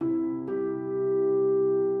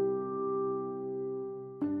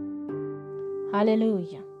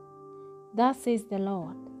Hallelujah. Thus says the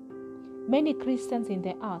Lord. Many Christians in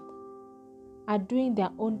the earth are doing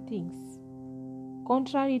their own things,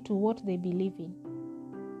 contrary to what they believe in.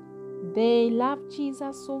 They love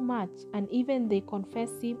Jesus so much, and even they confess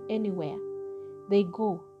Him anywhere they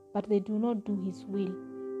go, but they do not do His will.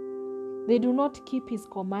 They do not keep His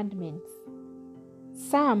commandments.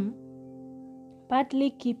 Some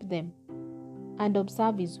partly keep them and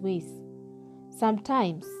observe His ways.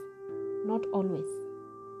 Sometimes, not always.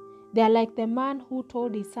 They are like the man who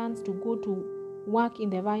told his sons to go to work in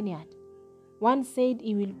the vineyard. One said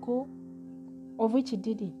he will go, of which he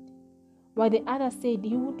didn't, while the other said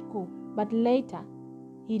he would go, but later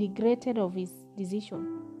he regretted of his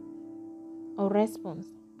decision or response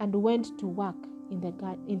and went to work in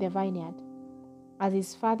the vineyard as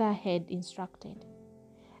his father had instructed.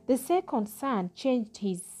 The second son changed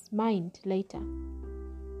his mind later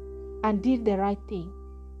and did the right thing,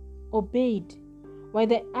 obeyed, while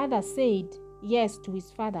the other said yes to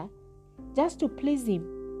his father just to please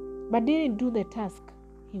him, but didn't do the task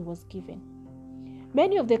he was given.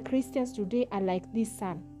 Many of the Christians today are like this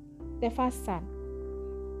son, the first son.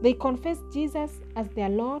 They confess Jesus as their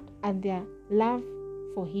Lord and their love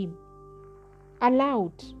for Him,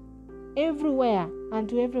 aloud, everywhere and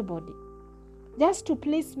to everybody, just to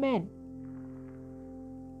please men,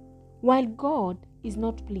 while God is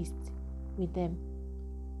not pleased with them.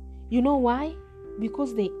 You know why?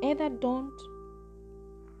 Because they either don't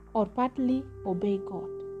or partly obey God.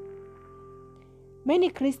 Many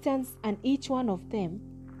Christians, and each one of them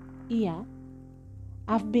here,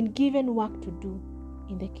 have been given work to do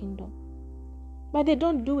in the kingdom, but they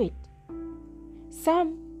don't do it.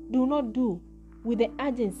 Some do not do with the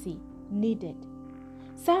urgency needed.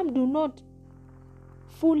 Some do not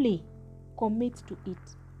fully commit to it.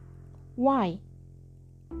 Why?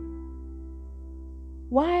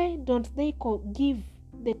 Why don't they give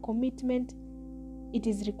the commitment it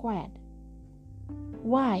is required?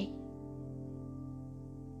 Why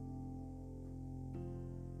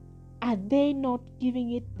are they not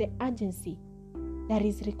giving it the urgency that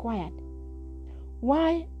is required?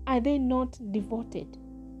 Why are they not devoted?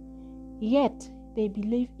 Yet they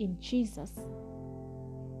believe in Jesus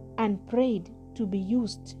and prayed to be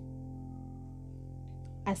used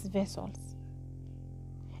as vessels.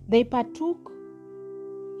 They partook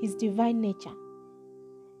His divine nature.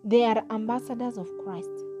 They are ambassadors of Christ.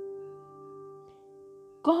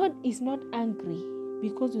 God is not angry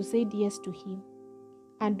because you said yes to Him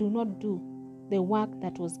and do not do the work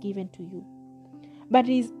that was given to you. But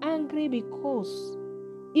He is angry because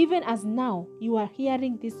even as now you are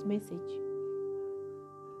hearing this message,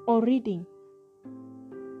 or reading,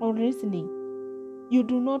 or listening, you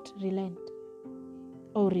do not relent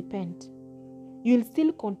or repent. You will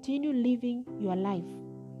still continue living your life.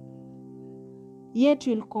 Yet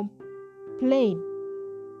you will complain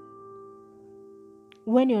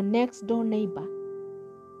when your next door neighbor,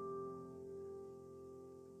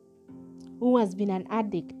 who has been an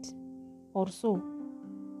addict or so,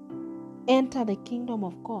 enter the kingdom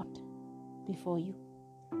of God before you.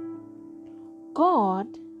 God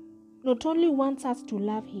not only wants us to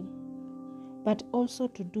love Him, but also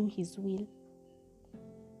to do His will.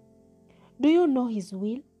 Do you know His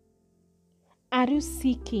will? Are you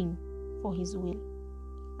seeking for His will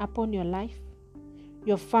upon your life,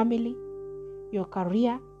 your family, your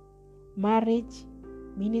career, marriage,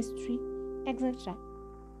 ministry, etc.?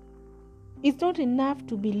 It's not enough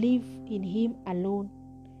to believe in Him alone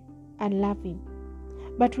and love Him,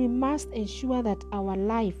 but we must ensure that our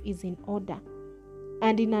life is in order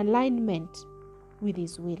and in alignment with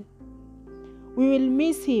His will. We will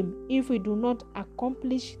miss Him if we do not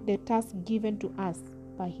accomplish the task given to us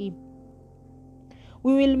by Him.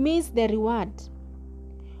 We will miss the reward.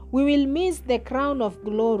 We will miss the crown of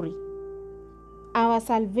glory. Our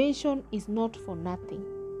salvation is not for nothing.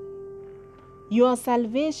 Your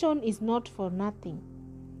salvation is not for nothing.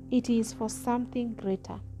 It is for something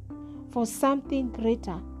greater. For something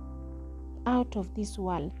greater out of this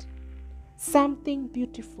world. Something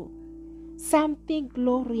beautiful. Something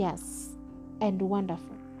glorious and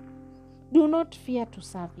wonderful. Do not fear to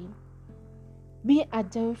serve Him. Be a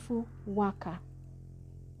joyful worker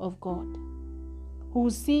of God,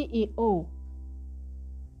 whose CEO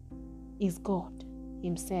is God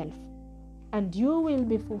Himself, and you will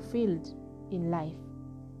be fulfilled in life.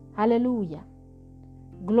 Hallelujah.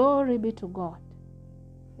 Glory be to God.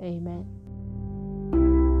 Amen.